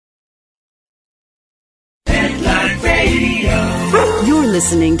You're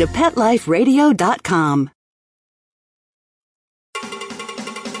listening to PetLifeRadio.com.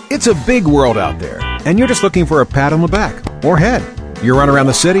 It's a big world out there, and you're just looking for a pat on the back or head. You run around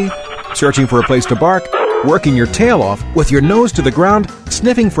the city, searching for a place to bark, working your tail off with your nose to the ground,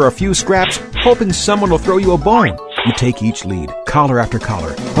 sniffing for a few scraps, hoping someone will throw you a bone. You take each lead, collar after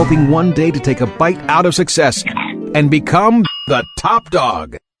collar, hoping one day to take a bite out of success and become the top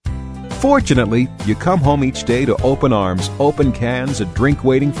dog. Fortunately, you come home each day to open arms, open cans, a drink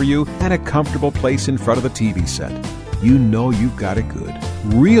waiting for you, and a comfortable place in front of the TV set. You know you've got it good,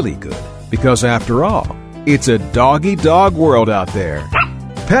 really good, because after all, it's a doggy-dog world out there.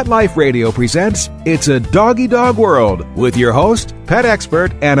 Pet Life Radio presents It's a Doggy Dog World with your host, pet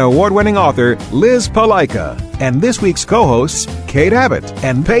expert, and award-winning author Liz Palaika, and this week's co-hosts, Kate Abbott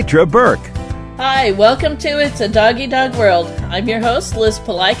and Petra Burke. Hi, welcome to It's a Doggy Dog World. I'm your host, Liz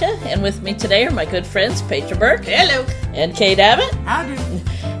Palaika, and with me today are my good friends, Petra Burke. Hello. And Kate Abbott. Howdy.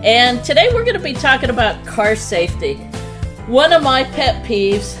 And today we're going to be talking about car safety. One of my pet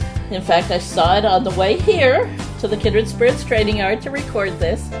peeves, in fact, I saw it on the way here to the Kindred Spirits Training Yard to record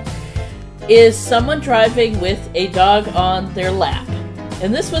this, is someone driving with a dog on their lap.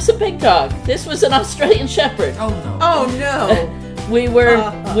 And this was a big dog. This was an Australian Shepherd. Oh, no. Oh, no. We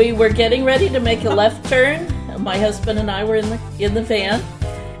were getting ready to make a left turn. My husband and I were in the van,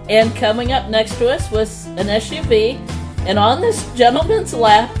 and coming up next to us was an SUV, and on this gentleman's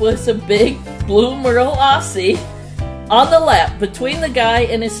lap was a big blue Merle Aussie on the lap between the guy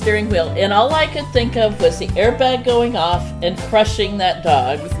and his steering wheel. And all I could think of was the airbag going off and crushing that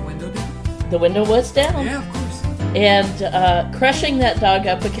dog. With the window down? The window was down. Yeah, of course. And crushing that dog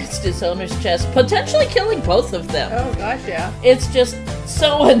up against his owner's chest, potentially killing both of them. Oh, gosh, yeah. It's just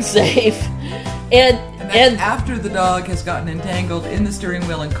so unsafe. And that's after the dog has gotten entangled in the steering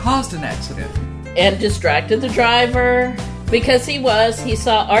wheel and caused an accident. And distracted the driver, because he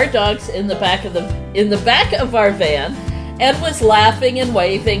saw our dogs in the back of our van and was laughing and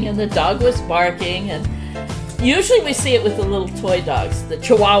waving, and the dog was barking. And usually we see it with the little toy dogs, the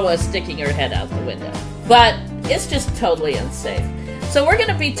Chihuahua sticking her head out the window. But it's just totally unsafe. So we're going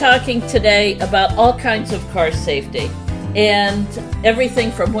to be talking today about all kinds of car safety and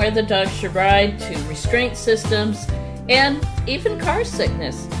everything from where the dog should ride to restraint systems and even car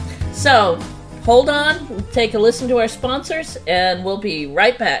sickness. So hold on, we'll take a listen to our sponsors, and we'll be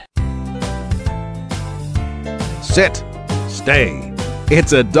right back. Sit. Stay.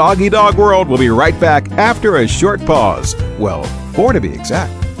 It's a Doggy Dog World. We'll be right back after a short pause. Well, 4 to be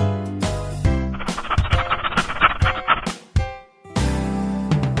exact.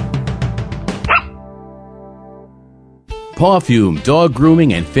 Pawfume Dog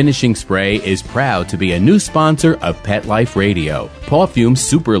Grooming and Finishing Spray is proud to be a new sponsor of Pet Life Radio. Pawfume's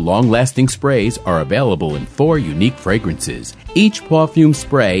super long-lasting sprays are available in 4 unique fragrances. Each Pawfume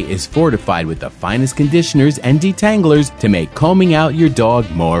spray is fortified with the finest conditioners and detanglers to make combing out your dog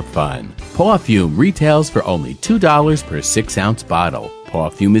more fun. Pawfume retails for only $2 per 6-ounce bottle.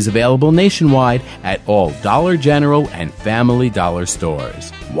 Pawfume is available nationwide at all Dollar General and Family Dollar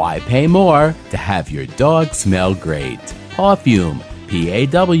stores. Why pay more to have your dog smell great? Pawfume,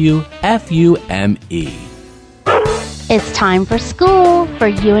 Pawfume. It's time for school for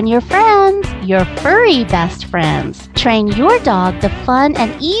you and your friends, your furry best friends. Train your dog the fun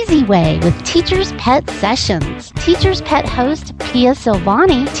and easy way with Teacher's Pet Sessions. Teacher's Pet host Pia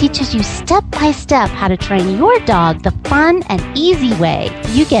Silvani teaches you step-by-step how to train your dog the fun and easy way.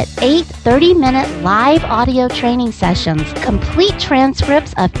 You get 8 30-minute live audio training sessions, complete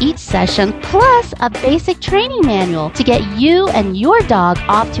transcripts of each session, plus a basic training manual to get you and your dog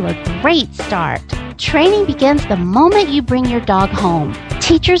off to a great start. Training begins the moment you bring your dog home.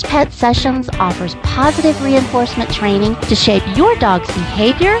 Teacher's Pet Sessions offers positive reinforcement training to shape your dog's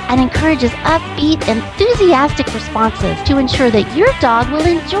behavior and encourages upbeat, enthusiastic responses to ensure that your dog will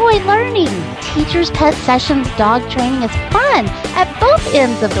enjoy learning. Teacher's Pet Sessions dog training is fun at both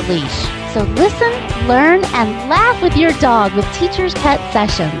ends of the leash. So listen, learn, and laugh with your dog with Teacher's Pet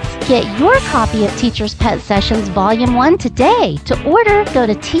Sessions. Get your copy of Teacher's Pet Sessions Volume 1 today. To order, go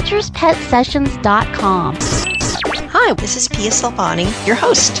to teacherspetsessions.com. Hi, this is Pia Silvani, your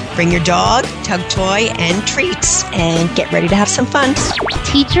host. Bring your dog, tug toy, and treats, and get ready to have some fun.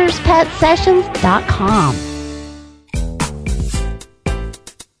 teacherspetsessions.com.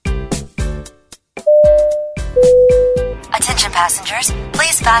 Attention passengers,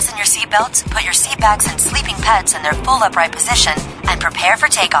 please fasten your seatbelts, put your seat bags and sleeping pets in their full upright position, and prepare for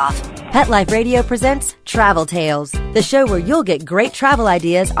takeoff. Pet Life Radio presents Travel Tales, the show where you'll get great travel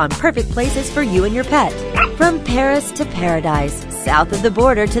ideas on perfect places for you and your pet. From Paris to paradise, south of the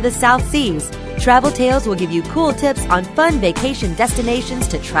border to the South Seas, Travel Tales will give you cool tips on fun vacation destinations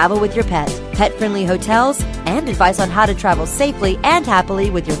to travel with your pet, pet-friendly hotels, and advice on how to travel safely and happily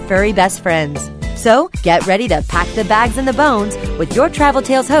with your furry best friends. So, get ready to pack the bags and the bones with your Travel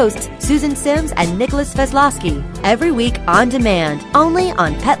Tales hosts, Susan Sims and Nicholas Veslowski, every week on demand, only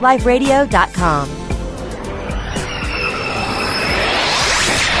on PetLifeRadio.com.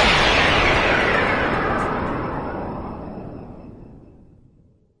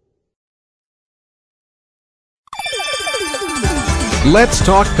 Let's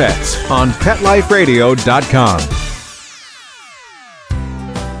Talk Pets on PetLifeRadio.com.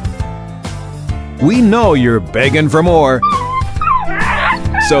 We know you're begging for more.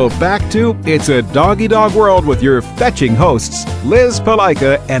 So back to It's a Doggy Dog World with your fetching hosts, Liz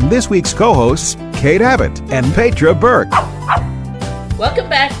Palika, and this week's co-hosts, Kate Abbott and Petra Burke. Welcome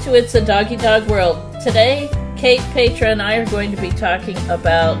back to It's a Doggy Dog World. Today, Kate, Petra, and I are going to be talking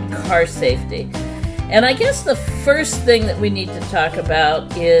about car safety. And I guess the first thing that we need to talk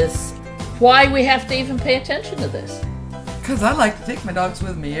about is why we have to even pay attention to this. Because I like to take my dogs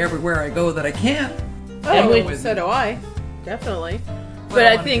with me everywhere I go that I can. Oh, so do I. Definitely. But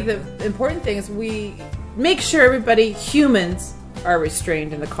I think the important thing is we make sure everybody, humans, are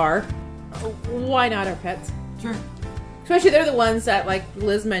restrained in the car. Why not our pets? Sure. Especially they're the ones that, like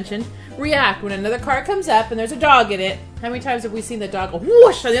Liz mentioned, react when another car comes up and there's a dog in it. How many times have we seen the dog go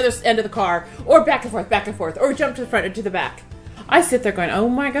whoosh on the other end of the car, or back and forth, or jump to the front or to the back? I sit there going, oh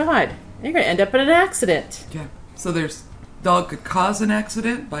my God, you're going to end up in an accident. Yeah. So there's dog could cause an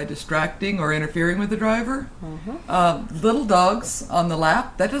accident by distracting or interfering with the driver. Little dogs on the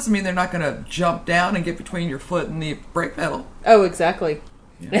lap, that doesn't mean they're not going to jump down and get between your foot and the brake pedal. Oh, exactly.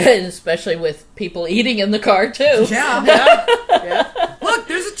 Yeah. And especially with people eating in the car, too. Yeah. Yeah. Look,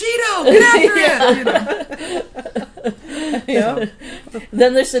 there's a Cheeto! Get after it! You know?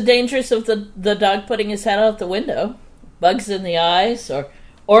 Then there's the dangers of the dog putting his head out the window, bugs in the eyes,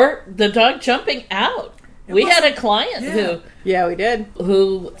 or the dog jumping out. We had a client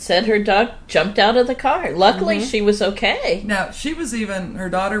who said her dog jumped out of the car. Luckily, she was okay. Now, she was even,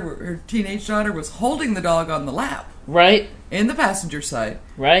 her teenage daughter was holding the dog on the lap. Right. In the passenger side.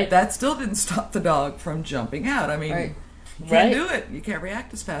 Right. That still didn't stop the dog from jumping out. I mean, you can't do it. You can't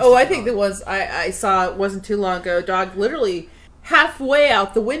react as fast. Oh, I think there was, I saw, it wasn't too long ago, a dog literally halfway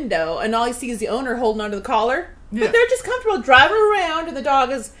out the window, and all you see is the owner holding onto the collar. Yeah. But they're just comfortable driving around, and the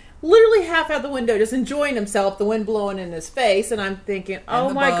dog is literally half out the window, just enjoying himself, the wind blowing in his face, and I'm thinking, oh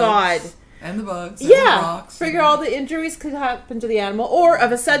my God. And the bugs, and the rocks. Figure all the injuries could happen to the animal, or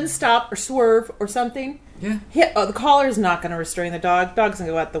of a sudden stop or swerve or something. Yeah. The collar is not going to restrain the dog. Dog's going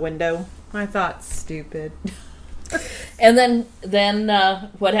to go out the window. I thought, stupid. And then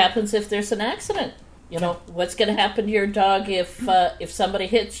what happens if there's an accident? You know, what's going to happen to your dog if somebody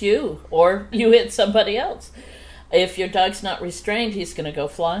hits you or you hit somebody else? If your dog's not restrained, he's going to go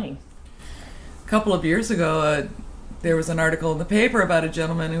flying. A couple of years ago, there was an article in the paper about a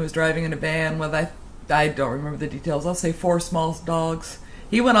gentleman who was driving in a van with, I don't remember the details, I'll say 4 small dogs.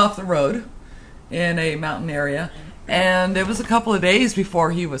 He went off the road in a mountain area, and it was a couple of days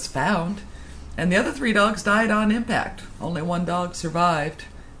before he was found, and the other 3 dogs died on impact. Only 1 dog survived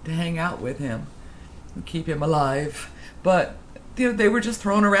to hang out with him and keep him alive. But they were just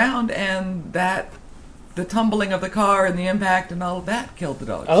thrown around, and the tumbling of the car and the impact and all of that killed the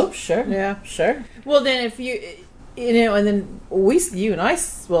dogs. Oh, sure. Yeah. Sure. Well, then if and then you and I,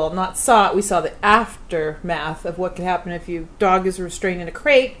 well, not saw it, we saw the aftermath of what could happen if your dog is restrained in a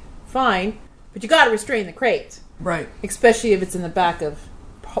crate, fine, but you got to restrain the crate. Right. Especially if it's in the back of,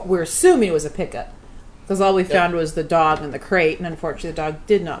 we're assuming it was a pickup, because all we found was the dog in the crate, and unfortunately the dog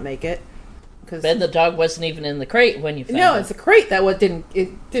did not make it. Then the dog wasn't even in the crate when you found it. No, it's a crate that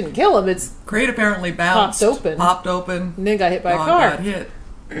didn't kill him. It's crate apparently bounced, popped open, and then got hit by a car. Got hit.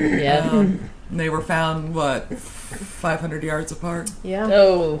 Yeah. And they were found 500 yards apart. Yeah.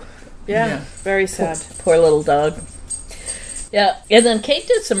 Oh. Yeah. Very sad. Poor little dog. Yeah, and then Kate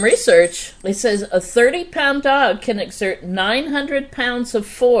did some research. It says a 30-pound dog can exert 900 pounds of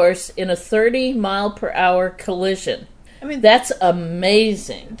force in a 30-mile-per-hour collision. I mean, that's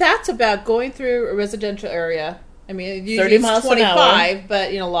amazing. That's about going through a residential area. I mean, usually 30 miles 25, an hour.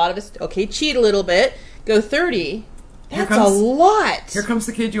 But a lot of us cheat a little bit, go 30. That's a lot. Here comes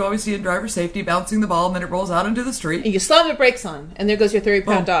the kid you always see in driver safety bouncing the ball, and then it rolls out into the street. And you slam the brakes on, and there goes your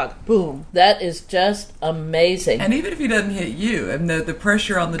 30-pound dog. Boom. That is just amazing. And even if he doesn't hit you, and the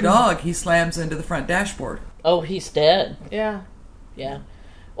pressure on the dog, he slams into the front dashboard. Oh, he's dead. Yeah. Yeah.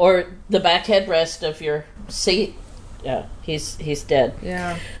 or the back headrest of your seat, yeah, he's dead.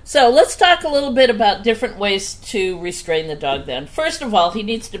 Yeah. So let's talk a little bit about different ways to restrain the dog then. First of all, he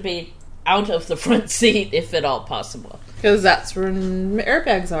needs to be out of the front seat if at all possible. Because that's where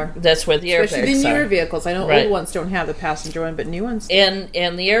airbags are. That's where the airbags are. Especially the newer vehicles. I know Right. old ones don't have the passenger one, but new ones. And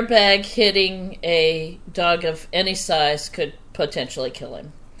the airbag hitting a dog of any size could potentially kill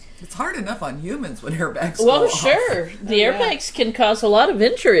him. It's hard enough on humans when airbags Well, go off. sure. The airbags can cause a lot of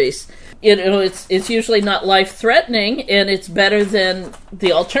injuries. It's usually not life-threatening, and it's better than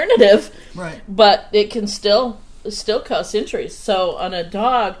the alternative. Right. But it can still cause injuries. So on a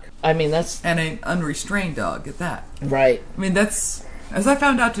dog, I mean, that's... And an unrestrained dog at that. Right. I mean, that's... As I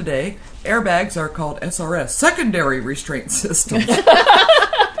found out today, airbags are called SRS, secondary restraint systems.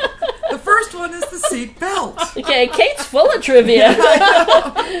 The first one is the seat belt. Okay, Kate's full of trivia.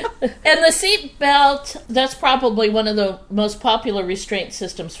 And the seat belt, that's probably one of the most popular restraint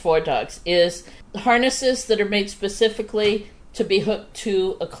systems for dogs, is harnesses that are made specifically to be hooked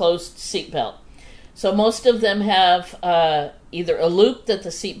to a closed seat belt. So most of them have either a loop that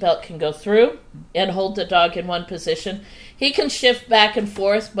the seat belt can go through and hold the dog in one position. He can shift back and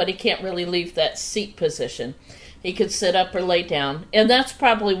forth, but he can't really leave that seat position. He could sit up or lay down, and that's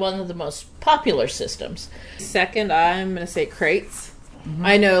probably one of the most popular systems. Second, I'm going to say crates. Mm-hmm.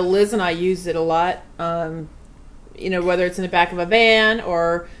 I know Liz and I use it a lot, whether it's in the back of a van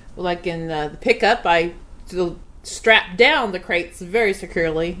or like in the pickup, I strap down the crates very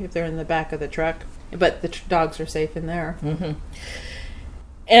securely if they're in the back of the truck, but the dogs are safe in there. Mm-hmm.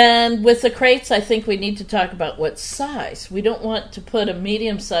 And with the crates, I think we need to talk about what size. We don't want to put a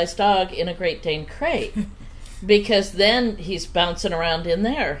medium-sized dog in a Great Dane crate. Because then he's bouncing around in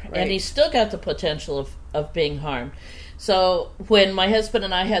there, right. And he's still got the potential of being harmed. So when my husband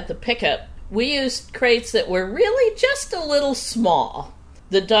and I had the pickup, we used crates that were really just a little small.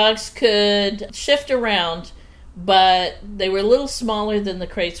 The dogs could shift around, but they were a little smaller than the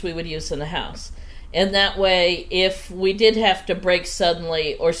crates we would use in the house. And that way, if we did have to brake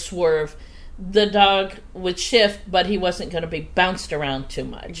suddenly or swerve, the dog would shift, but he wasn't going to be bounced around too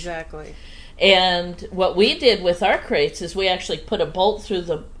much. Exactly. And what we did with our crates is we actually put a bolt through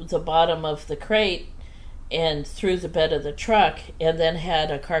the bottom of the crate and through the bed of the truck, and then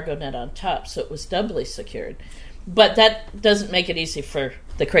had a cargo net on top, so it was doubly secured. But that doesn't make it easy for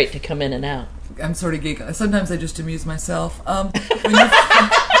the crate to come in and out. I'm sort of giggling. Sometimes I just amuse myself.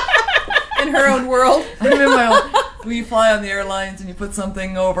 In her own world. I'm in my own. When you fly on the airlines and you put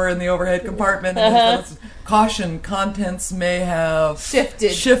something over in the overhead compartment, and caution, contents may have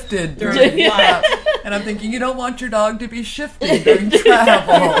shifted during flight. And I'm thinking, you don't want your dog to be shifted during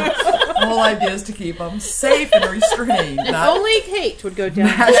travel. The whole idea is to keep them safe and restrained. Not only Kate would go down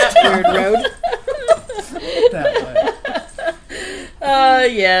that weird road. That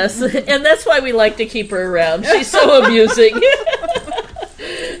way. Yes. And that's why we like to keep her around. She's so amusing.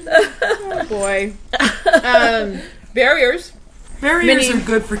 Oh, boy. Barriers. Barriers are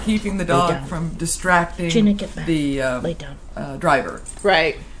good for keeping the dog from distracting the driver.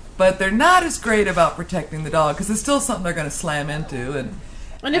 Right. But they're not as great about protecting the dog because it's still something they're going to slam into.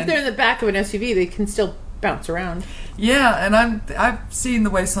 And if they're in the back of an SUV, they can still bounce around. Yeah, and I've seen the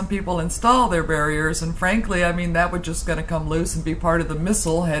way some people install their barriers, and frankly, I mean, that would just going to come loose and be part of the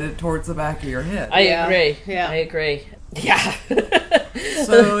missile headed towards the back of your head. I agree. Yeah. I agree. Yeah.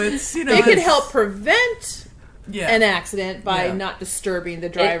 So it's, it can help prevent an accident by not disturbing the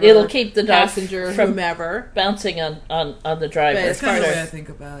driver. It'll keep the dog passenger, from whomever, bouncing on the driver. That's kind of the way I think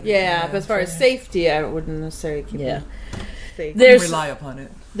about it. Yeah, but as far as safety, I wouldn't necessarily keep them safe. Rely upon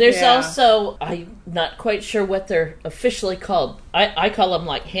it. There's also, I'm not quite sure what they're officially called. I call them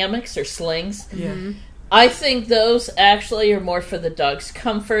like hammocks or slings. Yeah. Mm-hmm. I think those actually are more for the dog's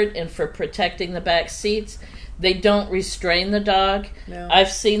comfort and for protecting the back seats. They don't restrain the dog. No.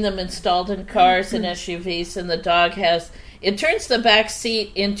 I've seen them installed in cars and SUVs, and the dog it turns the back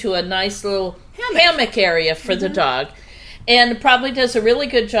seat into a nice little hammock area for the dog, and probably does a really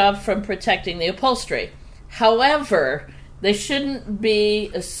good job from protecting the upholstery. However, they shouldn't be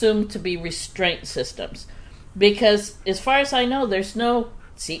assumed to be restraint systems, because as far as I know, there's no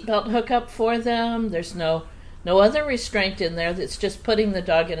seatbelt hookup for them. There's no other restraint in there. That's just putting the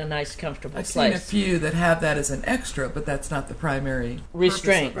dog in a nice, comfortable place. I've seen a few that have that as an extra, but that's not the primary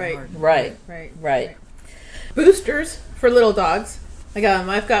restraint. Right. Right. Boosters for little dogs. Like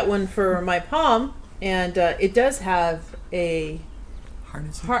I've got one for my Palm, and it does have a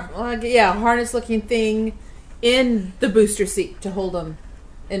harness-looking thing in the booster seat to hold them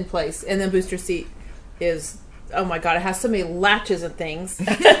in place, and the booster seat is, oh my god, it has so many latches and things.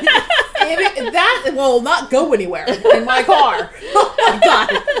 That will not go anywhere in my car. God,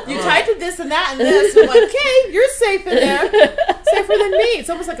 you tied to this and that and this. I'm like, okay, you're safe in there. Safer than me. It's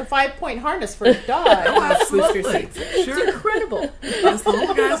almost like a 5-point harness for a dog. Oh, absolutely. Booster seats. Sure. It's incredible. Yes, the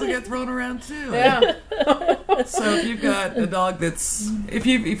little guys will get thrown around too. Yeah. So if you've got a dog that's if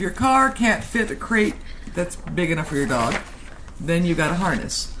your car can't fit a crate that's big enough for your dog, then you got a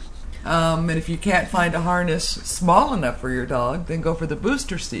harness. And if you can't find a harness small enough for your dog, then go for the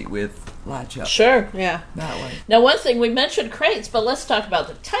booster seat with latch up. Sure. Yeah. That way. Now, one thing, we mentioned crates, but let's talk about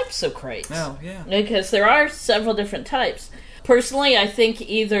the types of crates. Oh, yeah. Because there are several different types. Personally, I think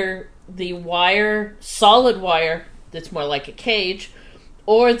either the wire, solid wire, that's more like a cage,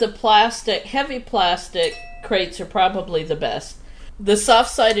 or the plastic, heavy plastic crates are probably the best. The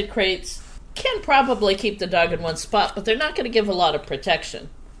soft-sided crates can probably keep the dog in one spot, but they're not going to give a lot of protection.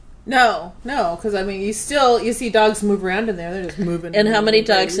 No, because I mean, you see dogs move around in there. They're just moving. And how many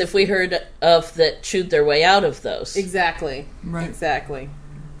dogs have we heard of that chewed their way out of those? Exactly. Right. Exactly.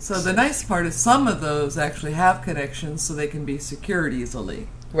 So the nice part is some of those actually have connections so they can be secured easily.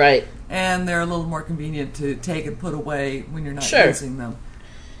 Right. And they're a little more convenient to take and put away when you're not Sure. using them.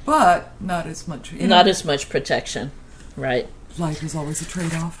 But not as much. Not as much protection. Right. Life is always a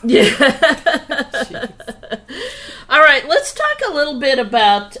trade-off. Yeah. All right, let's talk a little bit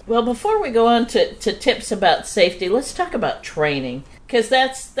about, well, before we go on to tips about safety, let's talk about training. Because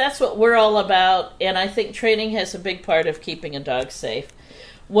that's what we're all about, and I think training has a big part of keeping a dog safe.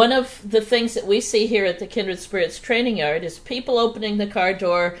 One of the things that we see here at the Kindred Spirits Training Yard is people opening the car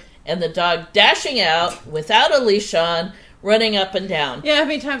door and the dog dashing out without a leash on, running up and down. Yeah, how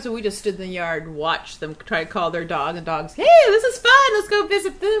many times have we just stood in the yard, watched them try to call their dog, and dogs, hey, this is fun, let's go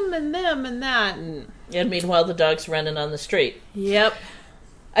visit them and that. And meanwhile, the dog's running on the street. Yep.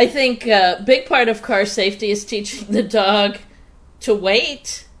 I think a big part of car safety is teaching the dog to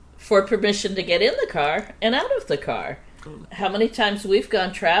wait for permission to get in the car and out of the car. How many times we've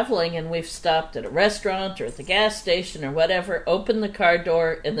gone traveling and we've stopped at a restaurant or at the gas station or whatever, open the car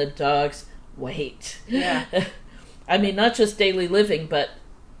door, and the dogs wait. Yeah. I mean, not just daily living, but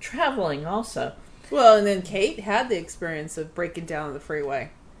traveling also. Well, and then Kate had the experience of breaking down on the freeway.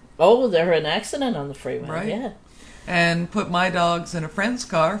 Oh, there was an accident on the freeway. Right. Yeah. And put my dogs in a friend's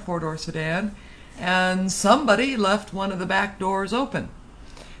car, 4-door sedan, and somebody left one of the back doors open.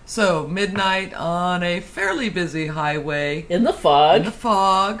 So, midnight on a fairly busy highway. In the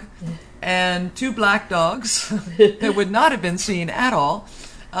fog. And 2 black dogs that would not have been seen at all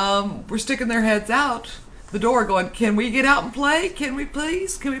were sticking their heads out the door going, can we get out and play? Can we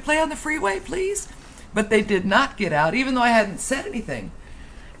please? Can we play on the freeway, please? But they did not get out, even though I hadn't said anything.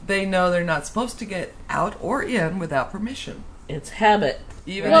 They know they're not supposed to get out or in without permission. It's habit.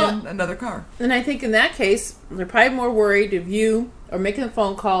 Even in another car. And I think in that case, they're probably more worried if you are making a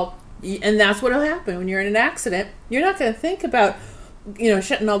phone call, and that's what will happen when you're in an accident. You're not going to think about,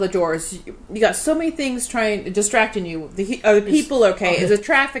 shutting all the doors. You got so many things distracting you. Are the people okay? Is the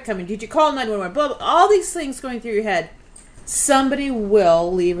traffic coming? Did you call 911? Blah, blah, all these things going through your head. Somebody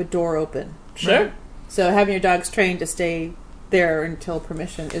will leave a door open. Sure. Right? So having your dogs trained to stay there until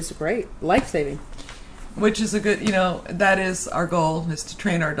permission is great. Life-saving. Which is a good, that is our goal, is to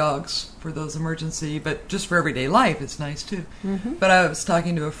train our dogs for those emergency, but just for everyday life, it's nice too. Mm-hmm. But I was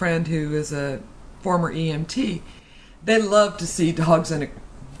talking to a friend who is a former EMT. They love to see dogs they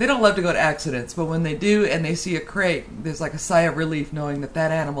don't love to go to accidents, but when they do and they see a crate, there's like a sigh of relief knowing that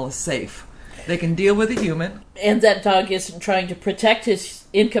animal is safe. They can deal with a human. And that dog isn't trying to protect his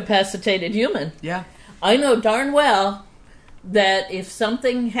incapacitated human. Yeah. I know darn well that if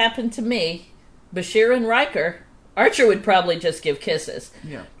something happened to me, Bashir and Riker, Archer would probably just give kisses.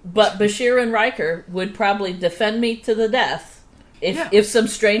 Yeah. But Bashir and Riker would probably defend me to the death if some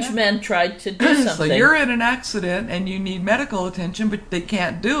strange men tried to do something. So you're in an accident and you need medical attention, but they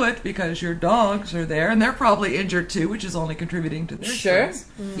can't do it because your dogs are there, and they're probably injured too, which is only contributing to their stress.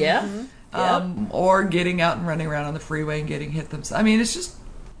 Mm-hmm. Yeah. Or getting out and running around on the freeway and getting hit themselves. I mean, it's just...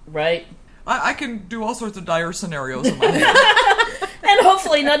 Right. I can do all sorts of dire scenarios in my head. And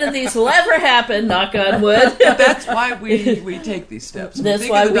hopefully none of these will ever happen, knock on wood. But that's why we take these steps. That's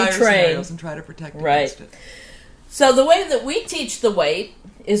why we train. And try to protect against it. So the way that we teach the wait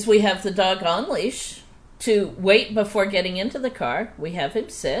is we have the dog on leash to wait before getting into the car. We have him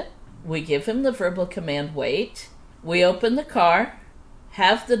sit. We give him the verbal command, wait. We open the car,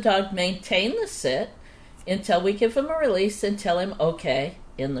 have the dog maintain the sit until we give him a release and tell him, okay,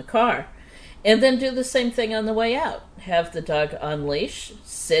 in the car. And then do the same thing on the way out. Have the dog on leash,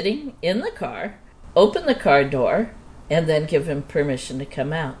 sitting in the car, open the car door, and then give him permission to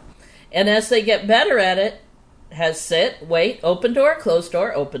come out. And as they get better at it, has sit, wait, open door, close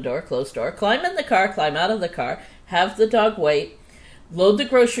door, climb in the car, climb out of the car, have the dog wait. load the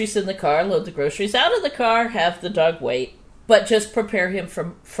groceries in the car, load the groceries out of the car, have the dog wait, but just prepare him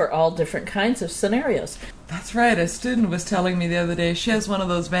for all different kinds of scenarios. That's right. A student was telling me the other day, she has one of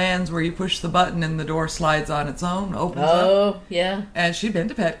those vans where you push the button and the door slides on its own, opens up. Oh, yeah. And she'd been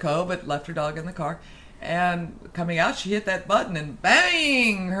to Petco, but left her dog in the car. And coming out, she hit that button and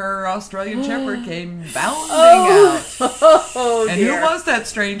bang! Her Australian Shepherd came bounding out. Oh, and dear. who was that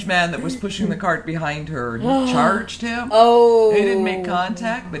strange man that was pushing the cart behind her? And he charged him. Oh. He didn't make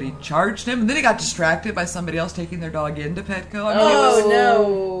contact, but he charged him. And then he got distracted by somebody else taking their dog into Petco. I mean, it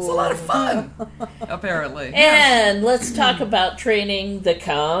was a lot of fun, apparently. And let's talk about training the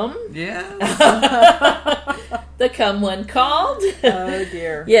come. Yeah. The come when called. Oh,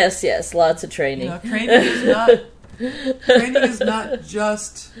 dear. Yes, lots of training. You know, training is not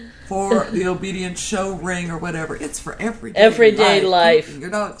just for the obedient show ring or whatever. It's for everyday life. Keeping your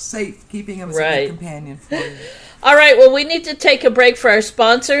dog safe, keeping him as a good companion for you. All right, well, we need to take a break for our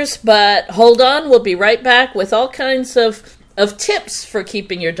sponsors, but hold on. We'll be right back with all kinds of tips for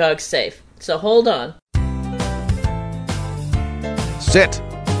keeping your dog safe. So hold on. Sit.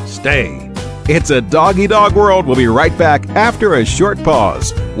 Stay. It's a doggy dog world. We'll be right back after a short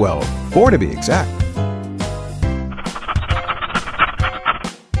pause. Well, 4 to be exact.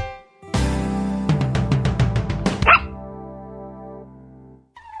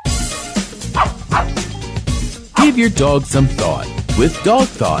 Give your dog some thought with Dog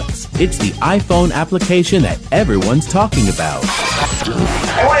Thoughts. It's the iPhone application that everyone's talking about.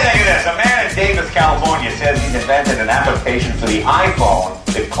 Hey, what do you think of this? A man in Davis, California says he's invented an application for the iPhone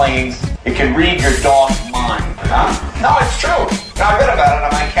that claims it can read your dog's mind. Huh? No, it's true. Now, I read about it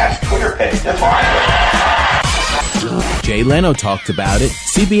on my cat's Twitter page. That's why Jay Leno talked about it,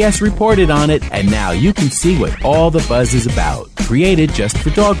 CBS reported on it, and now you can see what all the buzz is about. Created just for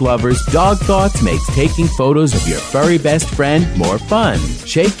dog lovers, Dog Thoughts makes taking photos of your furry best friend more fun.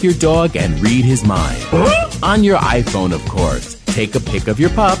 Shake your dog and read his mind. On your iPhone, of course. Take a pic of your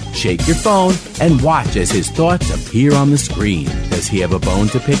pup, shake your phone, and watch as his thoughts appear on the screen. Does he have a bone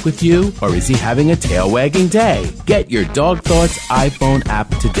to pick with you, or is he having a tail-wagging day? Get your Dog Thoughts iPhone app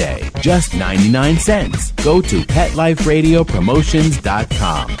today. Just 99 cents. Go to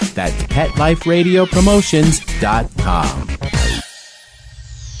PetLifeRadioPromotions.com. That's PetLifeRadioPromotions.com.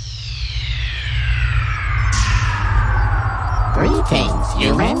 Greetings,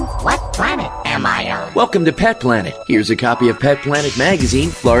 human. What planet am I on? Welcome to Pet Planet. Here's a copy of Pet Planet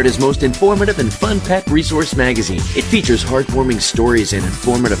Magazine, Florida's most informative and fun pet resource magazine. It features heartwarming stories and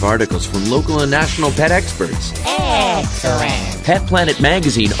informative articles from local and national pet experts. Excellent. Pet Planet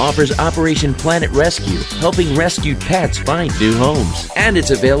Magazine offers Operation Planet Rescue, helping rescued pets find new homes. And it's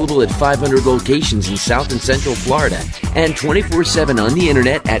available at 500 locations in South and Central Florida and 24/7 on the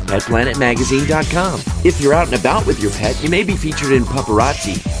internet at PetPlanetMagazine.com. If you're out and about with your pet, you may be featured in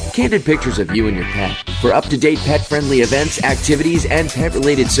Paparazzi, candid pictures of you and your pet. For up-to-date pet-friendly events, activities, and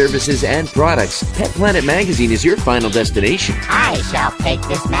pet-related services and products, Pet Planet Magazine is your final destination. I shall take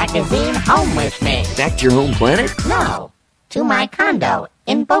this magazine home with me. Back to your home planet? No, to my condo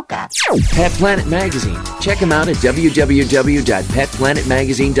in Boca. Pet Planet Magazine. Check them out at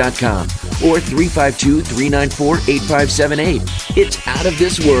www.petplanetmagazine.com or 352-394-8578. It's out of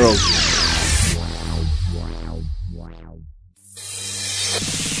this world.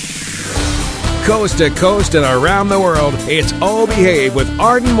 Coast to coast and around the world, it's Oh Behave with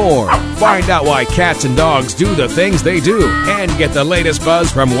Arden Moore. Find out why cats and dogs do the things they do and get the latest buzz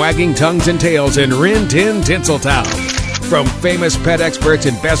from wagging tongues and tails in Rin Tin Tinseltown. From famous pet experts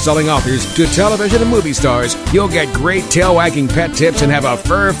and best-selling authors to television and movie stars, you'll get great tail-wagging pet tips and have a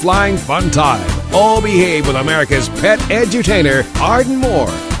fur-flying fun time. Oh Behave with America's pet edutainer, Arden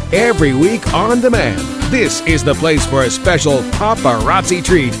Moore. Every week on demand. This is the place for a special paparazzi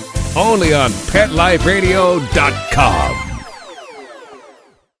treat. Only on PetLifeRadio.com.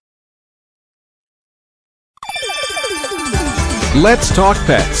 Let's Talk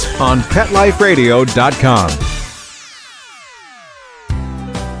Pets on PetLifeRadio.com.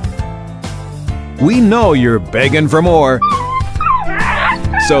 We know you're begging for more.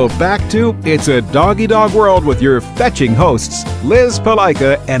 So back to It's a Doggy Dog World with your fetching hosts, Liz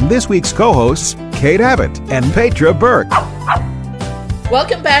Palika, and this week's co-hosts, Kate Abbott and Petra Burke.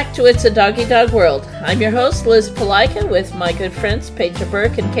 Welcome back to It's a Doggy Dog World. I'm your host, Liz Palika, with my good friends, Petra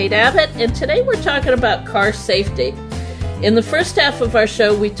Burke and Kate Abbott, and today we're talking about car safety. In the first half of our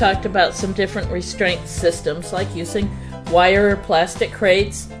show, we talked about some different restraint systems, like using wire or plastic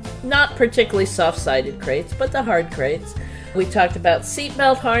crates, not particularly soft-sided crates, but the hard crates. We talked about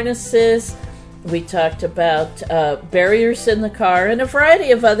seatbelt harnesses, we talked about barriers in the car, and a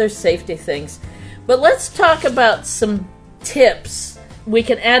variety of other safety things. But let's talk about some tips we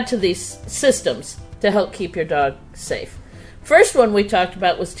can add to these systems to help keep your dog safe. First one we talked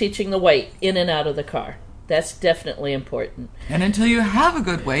about was teaching the wait in and out of the car. That's definitely important. And until you have a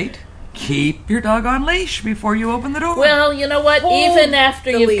good wait, keep your dog on leash before you open the door. Well, you know what? Even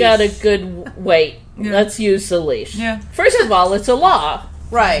after you've got a good wait, let's use the leash. Yeah. First of all, it's a law.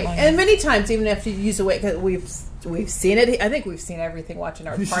 Right. And many times, even after you use a wait, because we've seen it. I think we've seen everything watching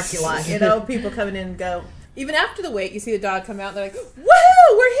our parking lot. You know, people coming in and go. Even after the wait, you see the dog come out and they're like,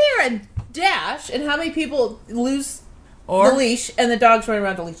 woohoo, we're here, and dash. And how many people lose the leash and the dog's running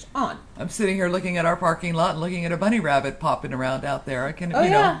around the leash on? I'm sitting here looking at our parking lot and looking at a bunny rabbit popping around out there. I can,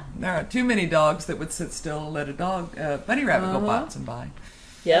 know, there are too many dogs that would sit still and let a bunny rabbit go bouncing by.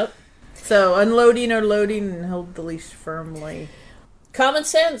 Yep. So unloading or loading and hold the leash firmly. Common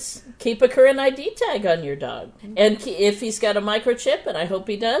sense. Keep a current ID tag on your dog. And if he's got a microchip, and I hope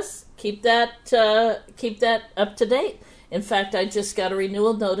he does, keep that up to date. In fact, I just got a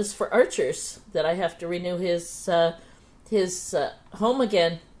renewal notice for Archer's that I have to renew his home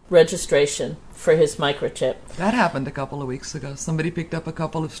again registration for his microchip. That happened a couple of weeks ago. Somebody picked up a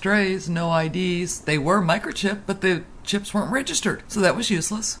couple of strays, no IDs. They were microchipped, but the chips weren't registered, so that was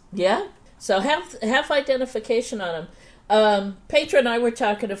useless. Yeah. So have identification on them. Petra and I were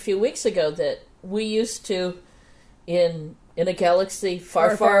talking a few weeks ago that we used to, in a galaxy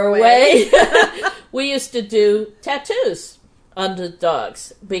far, far away, we used to do tattoos on the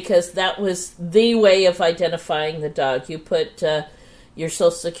dogs because that was the way of identifying the dog. You put your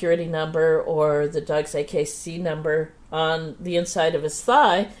social security number or the dog's AKC number on the inside of his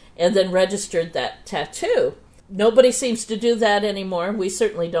thigh and then registered that tattoo. Nobody seems to do that anymore. We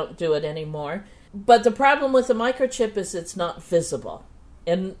certainly don't do it anymore. But the problem with the microchip is it's not visible.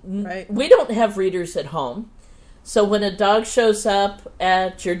 And we don't have readers at home. So when a dog shows up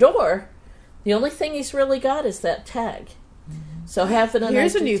at your door, the only thing he's really got is that tag. So having an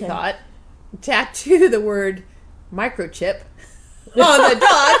Here's a new thought. Tattoo the word microchip on the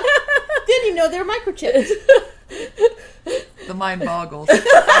dog. Then you know they're microchipped. The mind boggles.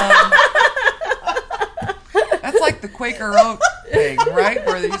 That's like the Quaker Oat thing, right?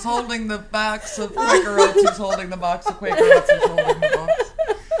 Where he's holding the box of Quaker Oats, he's holding the box of Quaker Oats, he's holding the box.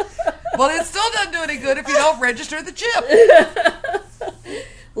 Well, it still doesn't do any good if you don't register the chip.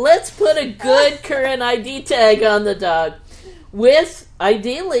 Let's put a good current ID tag on the dog with,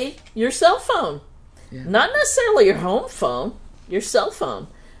 ideally, your cell phone. Yeah. Not necessarily your home phone, your cell phone.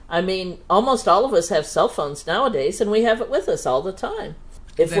 I mean, almost all of us have cell phones nowadays, and we have it with us all the time.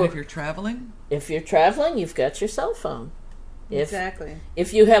 If you're traveling? If you're traveling, you've got your cell phone. Exactly.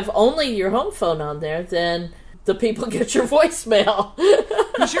 If you have only your home phone on there, then the people get your voicemail.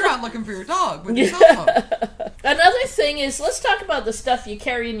 Because you're out looking for your dog with your cell phone. Another thing is, let's talk about the stuff you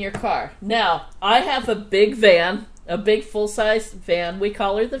carry in your car. Now, I have a big van, a big full-size van. We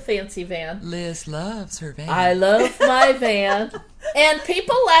call her the fancy van. Liz loves her van. I love my van. And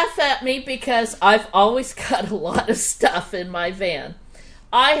people laugh at me because I've always got a lot of stuff in my van.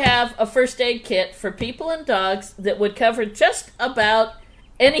 I have a first aid kit for people and dogs that would cover just about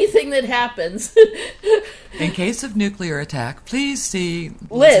anything that happens. In case of nuclear attack, please see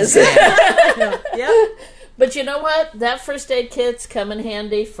Liz. Yep. But you know what? That first aid kit's come in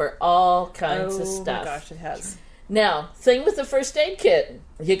handy for all kinds of stuff. Oh my gosh, it has. Now, thing with the first aid kit,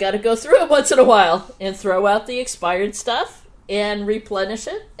 you got to go through it once in a while and throw out the expired stuff and replenish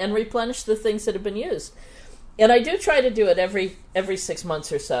it and replenish the things that have been used. And I do try to do it every 6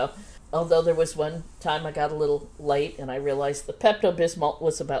 months or so. Although there was one time I got a little late and I realized the Pepto-Bismol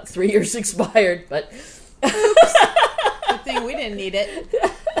was about 3 years expired, but good thing we didn't need it.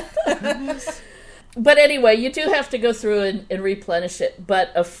 But anyway, you do have to go through and replenish it.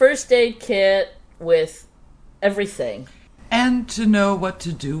 But a first aid kit with everything. And to know what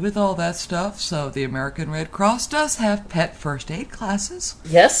to do with all that stuff, so the American Red Cross does have pet first aid classes.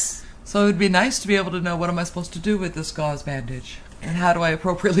 Yes. So it would be nice to be able to know what am I supposed to do with this gauze bandage. And how do I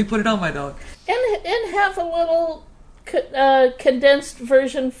appropriately put it on my dog? And have a little condensed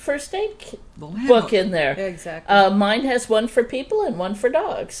version first aid book in there. Exactly. Mine has one for people and one for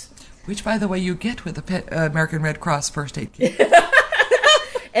dogs. Which, by the way, you get with the American Red Cross first aid kit.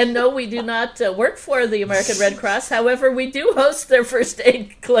 And no, we do not work for the American Red Cross. However, we do host their first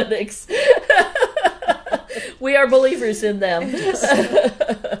aid clinics. We are believers in them.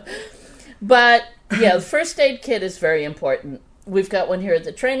 But, yeah, the first aid kit is very important. We've got one here at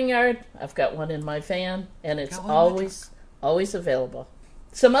the training yard. I've got one in my van, and it's always available.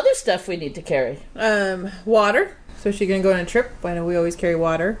 Some other stuff we need to carry. Water, especially going to go on a trip. I know we always carry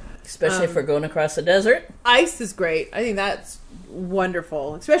water. Especially if we're going across the desert. Ice is great. I think that's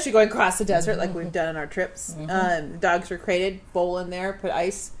wonderful, especially going across the desert like we've done on our trips. The dogs were crated, bowl in there, put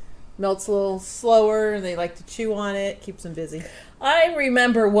ice, melts a little slower, and they like to chew on it, keeps them busy. I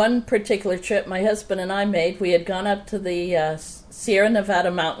remember one particular trip my husband and I made. We had gone up to the Sierra Nevada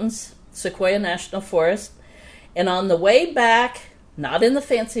mountains, Sequoia National Forest, and on the way back, not in the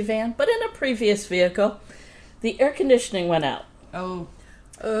fancy van, but in a previous vehicle, the air conditioning went out. Oh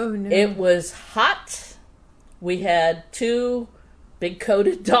no. It was hot. We had 2 big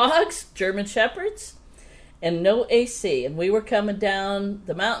coated dogs, German Shepherds, and no AC. And we were coming down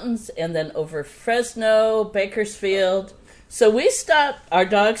the mountains and then over Fresno, Bakersfield. So we stopped. Our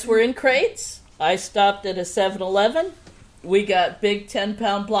dogs were in crates. I stopped at a 7-Eleven. We got big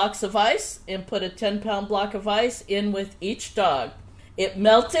 10-pound blocks of ice and put a 10-pound block of ice in with each dog. It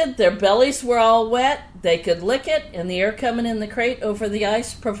melted. Their bellies were all wet. They could lick it, and the air coming in the crate over the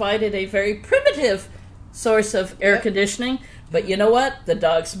ice provided a very primitive source of air conditioning. But you know what? The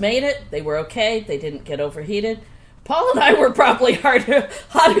dogs made it. They were okay. They didn't get overheated. Paul and I were probably hotter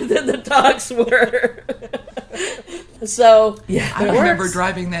than the dogs were. So, yeah. I remember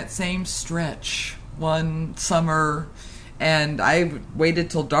driving that same stretch one summer, and I waited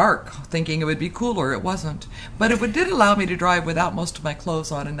till dark thinking it would be cooler. It wasn't. But it did allow me to drive without most of my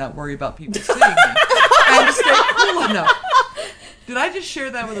clothes on and not worry about people seeing me. And to stay cool enough. Did I just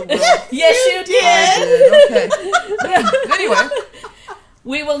share that with the world? Yes, you did. I did. Okay. Anyway.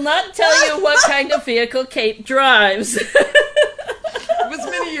 We will not tell you what kind of vehicle Kate drives. It was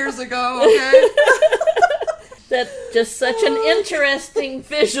many years ago, okay? That's just such an interesting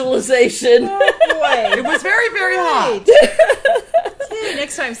visualization. Oh, boy. It was very, very hot. Hey,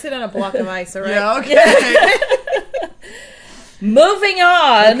 next time, sit on a block of ice, all right? Yeah, okay. Moving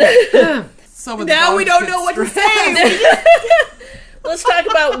on. Now we don't know what to say. Let's talk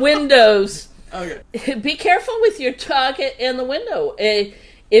about windows. Okay. Be careful with your dog in the window.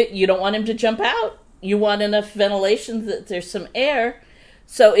 You don't want him to jump out. You want enough ventilation that there's some air.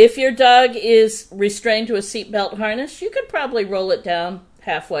 So if your dog is restrained to a seatbelt harness, you could probably roll it down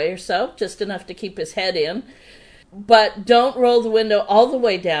halfway or so, just enough to keep his head in. But don't roll the window all the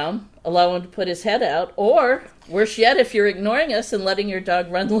way down. Allow him to put his head out. Or, worse yet, if you're ignoring us and letting your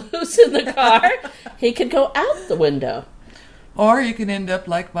dog run loose in the car, he could go out the window. Or you can end up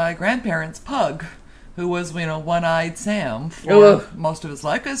like my grandparents' pug, who was, one-eyed Sam for most of his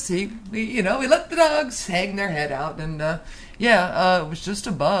life. Because we let the dogs hang their head out, and it was just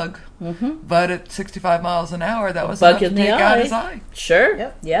a bug. Mm-hmm. But at 65 miles an hour, that was enough to take out his eye. Sure.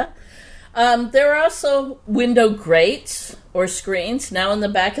 Yep. Yeah. There are also window grates or screens. Now in the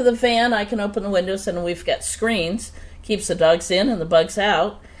back of the van, I can open the windows, and we've got screens. Keeps the dogs in and the bugs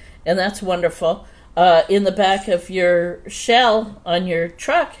out, and that's wonderful. In the back of your shell on your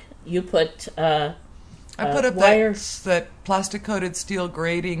truck, you put I put up that plastic-coated steel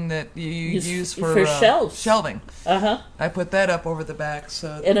grating that you use for shelving. Uh-huh. I put that up over the back.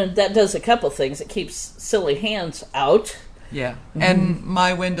 And that does a couple things. It keeps silly hands out. Yeah. Mm-hmm. And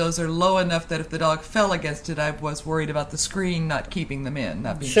my windows are low enough that if the dog fell against it, I was worried about the screen not keeping them in,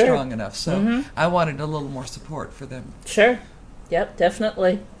 not being strong enough. So I wanted a little more support for them. Sure. Yep,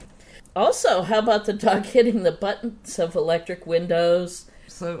 definitely. Also, how about the dog hitting the buttons of electric windows?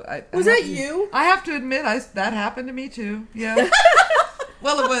 So was that you? I have to admit, that happened to me too. Yeah.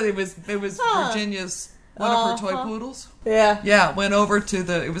 Well, it was Virginia's one of her toy poodles. Yeah. Yeah. Went over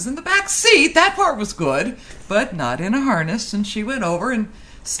to it was in the back seat. That part was good, but not in a harness. And she went over and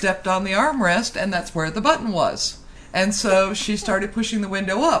stepped on the armrest, and that's where the button was. And so she started pushing the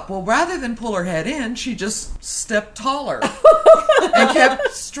window up. Well, rather than pull her head in, she just stepped taller and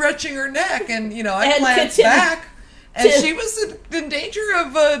kept stretching her neck. And, I glanced back, and she was in danger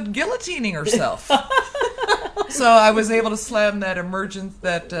of guillotining herself. So I was able to slam that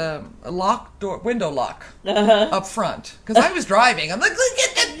window lock up front. Because I was driving. I'm like,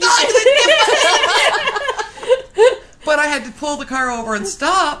 get the dog! But I had to pull the car over and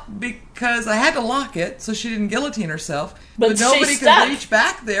stop because I had to lock it so she didn't guillotine herself. But nobody could reach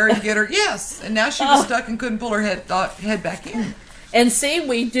back there and get her. Yes, and now she was stuck and couldn't pull her head back in. And see,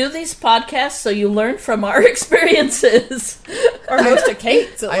 we do these podcasts so you learn from our experiences. Or most of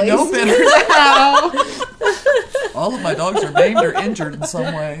Kate's, at least. I know better now. All of my dogs are maimed or injured in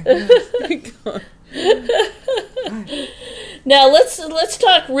some way. Now, let's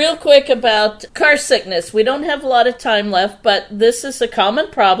talk real quick about car sickness. We don't have a lot of time left, but this is a common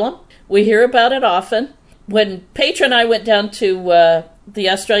problem. We hear about it often. When Petra and I went down to the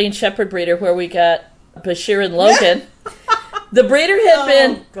Australian Shepherd breeder where we got Bashir and Logan, The breeder had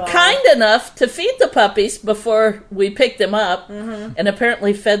been kind enough to feed the puppies before we picked them up, and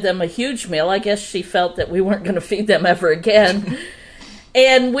apparently fed them a huge meal. I guess she felt that we weren't going to feed them ever again.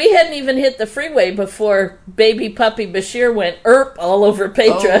 And we hadn't even hit the freeway before baby puppy Bashir went all over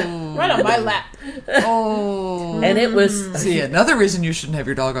Petra. Right on my lap. And it was... See, another reason you shouldn't have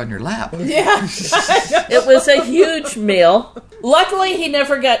your dog on your lap. Yeah. It was a huge meal. Luckily, he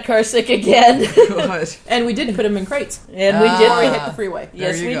never got car sick again. Good. And we did put him in crates. And we did. Before he hit the freeway.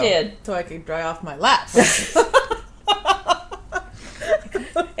 Yes, we did. So I could dry off my lap.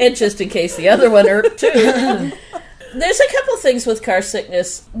 And just in case the other one hurt, too. There's a couple things with car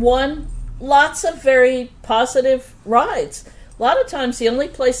sickness. One, lots of very positive rides. A lot of times the only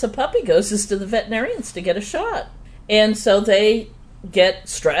place a puppy goes is to the veterinarians to get a shot. And so they get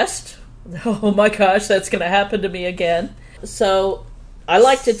stressed. Oh my gosh, that's going to happen to me again. So I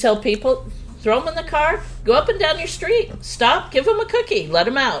like to tell people, throw them in the car, go up and down your street, stop, give them a cookie, let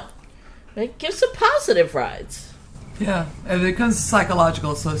them out. It gives some positive rides. Yeah, and it becomes a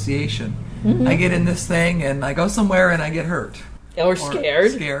psychological association. I get in this thing and I go somewhere and I get hurt. Or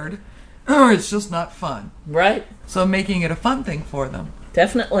scared. Or it's just not fun. Right. So making it a fun thing for them.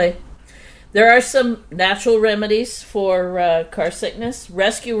 Definitely. There are some natural remedies for car sickness.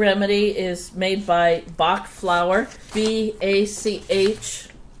 Rescue Remedy is made by Bach Flower, B-A-C-H,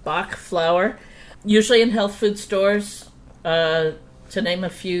 Bach Flower, usually in health food stores. To name a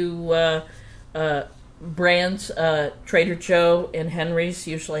few brands, Trader Joe and Henry's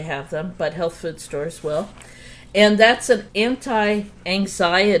usually have them, but health food stores will. And that's an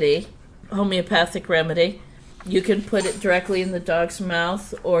anti-anxiety homeopathic remedy. You can put it directly in the dog's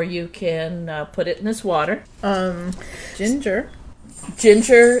mouth, or you can put it in his water. Ginger.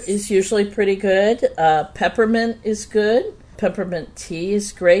 Ginger is usually pretty good. Peppermint is good. Peppermint tea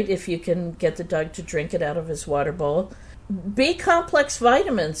is great if you can get the dog to drink it out of his water bowl. B-complex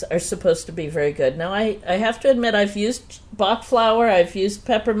vitamins are supposed to be very good. Now, I have to admit, I've used Bach flower, I've used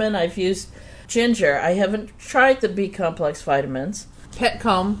peppermint, I've used ginger. I haven't tried the B-complex vitamins.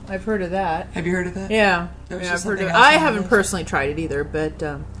 Petcom, I've heard of that. Have you heard of that? Yeah, I've heard of it. I haven't personally tried it either, but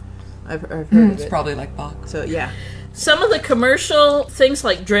I've heard of it. It's probably like Bach. So, yeah. Some of the commercial things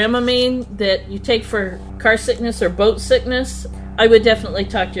like Dramamine that you take for car sickness or boat sickness, I would definitely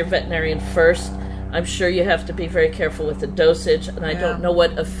talk to your veterinarian first. I'm sure you have to be very careful with the dosage, and I don't know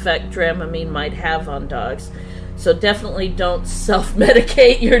what effect Dramamine might have on dogs. So definitely don't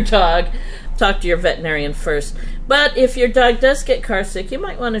self-medicate your dog. Talk to your veterinarian first. But if your dog does get car sick, you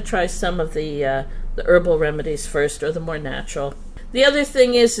might want to try some of the herbal remedies first, or the more natural. The other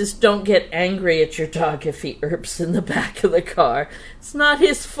thing is don't get angry at your dog if he irps in the back of the car. It's not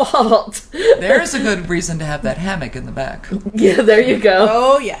his fault. There's a good reason to have that hammock in the back. Yeah, there you go.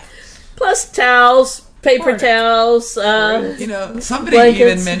 Oh, yeah. Plus towels, paper towels. Somebody blankets.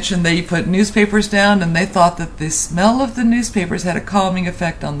 even mentioned they put newspapers down and they thought that the smell of the newspapers had a calming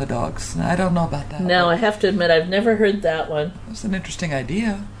effect on the dogs. Now, I don't know about that. No, I have to admit, I've never heard that one. That's an interesting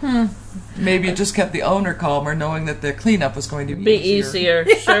idea. Maybe it just kept the owner calmer, knowing that the cleanup was going to be easier.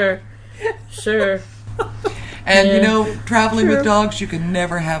 Sure. And, traveling with dogs, you can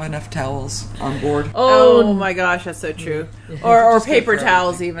never have enough towels on board. Oh my gosh, that's so true. Or paper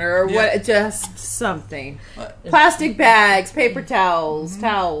towels even, or what? Just something. Plastic bags, paper towels,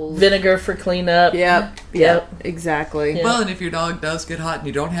 Vinegar for cleanup. Yep, exactly. Yeah. Well, and if your dog does get hot and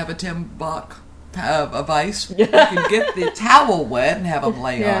you don't have a Tim Bach of ice, you can get the towel wet and have them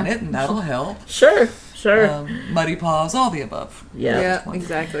lay on it, and that'll help. Sure. Muddy paws, all the above. Yeah,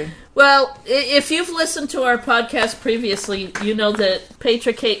 exactly. Well, if you've listened to our podcast previously, you know that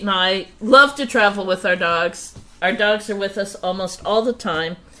Petra, Kate, and I love to travel with our dogs. Our dogs are with us almost all the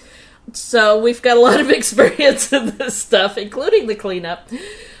time. So we've got a lot of experience in this stuff, including the cleanup.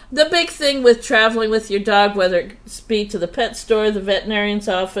 The big thing with traveling with your dog, whether it be to the pet store, the veterinarian's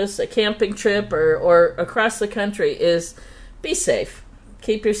office, a camping trip, or across the country, is be safe.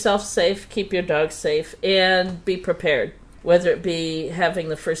 Keep yourself safe, keep your dog safe, and be prepared. Whether it be having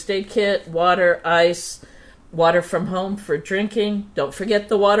the first aid kit, water, ice, water from home for drinking. Don't forget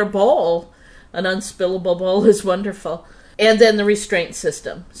the water bowl. An unspillable bowl is wonderful. And then the restraint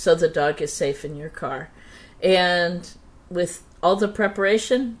system, so the dog is safe in your car. And with all the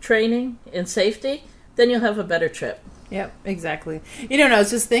preparation, training, and safety, then you'll have a better trip. Yep, exactly. I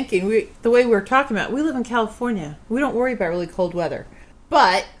was just thinking, the way we were talking about, we live in California. We don't worry about really cold weather.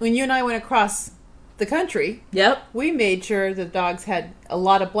 But when you and I went across the country, we made sure the dogs had a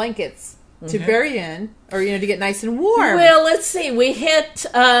lot of blankets to bury in, or to get nice and warm. Well, let's see. We hit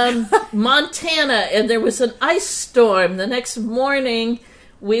Montana, and there was an ice storm. The next morning,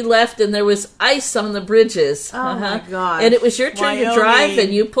 we left and there was ice on the bridges. Oh my gosh. And it was your turn to Wyoming. drive,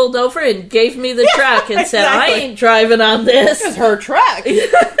 and you pulled over and gave me the truck and said, I exactly. ain't driving on this. It's her truck.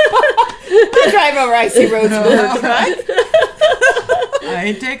 I drive over icy roads with her truck. I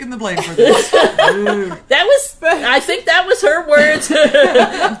ain't taking the blame for this. I think that was her words.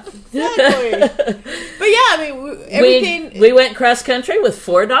 Exactly. But yeah, I mean, everything. We went cross country with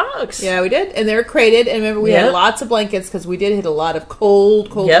 4 dogs. Yeah, we did. And they were crated. And remember, we had lots of blankets because we did hit a lot of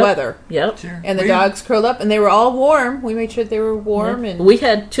cold weather. Yep. Sure. And the dogs curled up, and they were all warm. We made sure they were warm. And we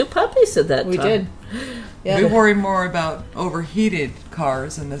had 2 puppies at that time. We did. Yeah. We worry more about overheated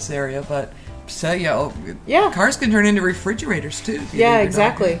cars in this area, but cars can turn into refrigerators too. Yeah,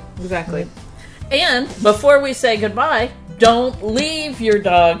 exactly. Exactly. And before we say goodbye, don't leave your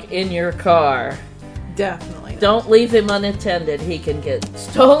dog in your car. Definitely. Don't leave him unattended. He can get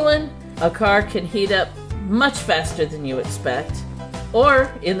stolen. A car can heat up much faster than you expect.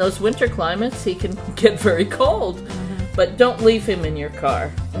 Or, in those winter climates, he can get very cold. But don't leave him in your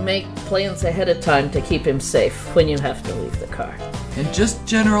car. Make plans ahead of time to keep him safe when you have to leave the car. And just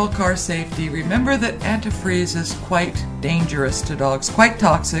general car safety, remember that antifreeze is quite dangerous to dogs, quite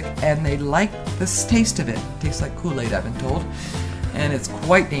toxic, and they like the taste of it. It tastes like Kool-Aid, I've been told. And it's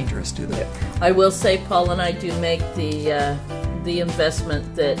quite dangerous to them. I will say, Paul and I do make the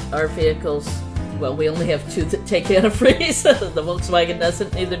investment that our vehicles, well, we only have 2 that take antifreeze. The Volkswagen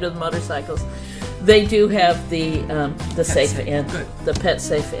doesn't, neither do the motorcycles. They do have the pet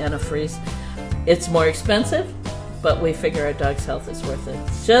safe antifreeze. It's more expensive, but we figure our dog's health is worth it,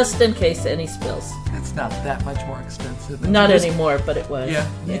 just in case any spills. It's not that much more expensive. Not anymore, but it was. Yeah.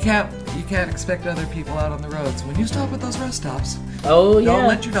 You can't expect other people out on the roads when you stop at those rest stops. Oh yeah. Don't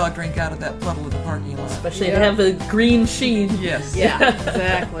let your dog drink out of that puddle in the parking lot. Especially to have a green sheen. Yes. Yeah,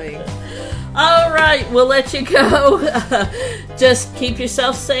 exactly. All right, we'll let you go. Just keep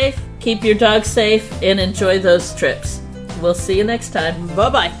yourself safe, keep your dog safe, and enjoy those trips. We'll see you next time.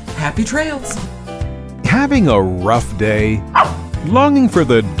 Bye-bye. Happy trails. Having a rough day? Longing for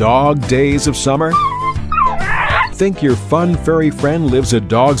the dog days of summer? Think your fun furry friend lives a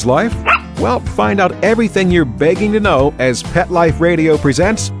dog's life? Well, find out everything you're begging to know as Pet Life Radio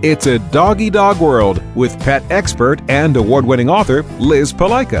presents It's a Doggy Dog World with pet expert and award-winning author Liz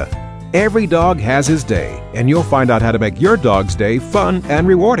Palaika. Every dog has his day, and you'll find out how to make your dog's day fun and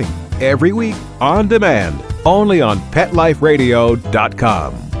rewarding. Every week, on demand, only on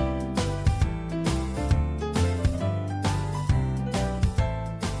PetLifeRadio.com.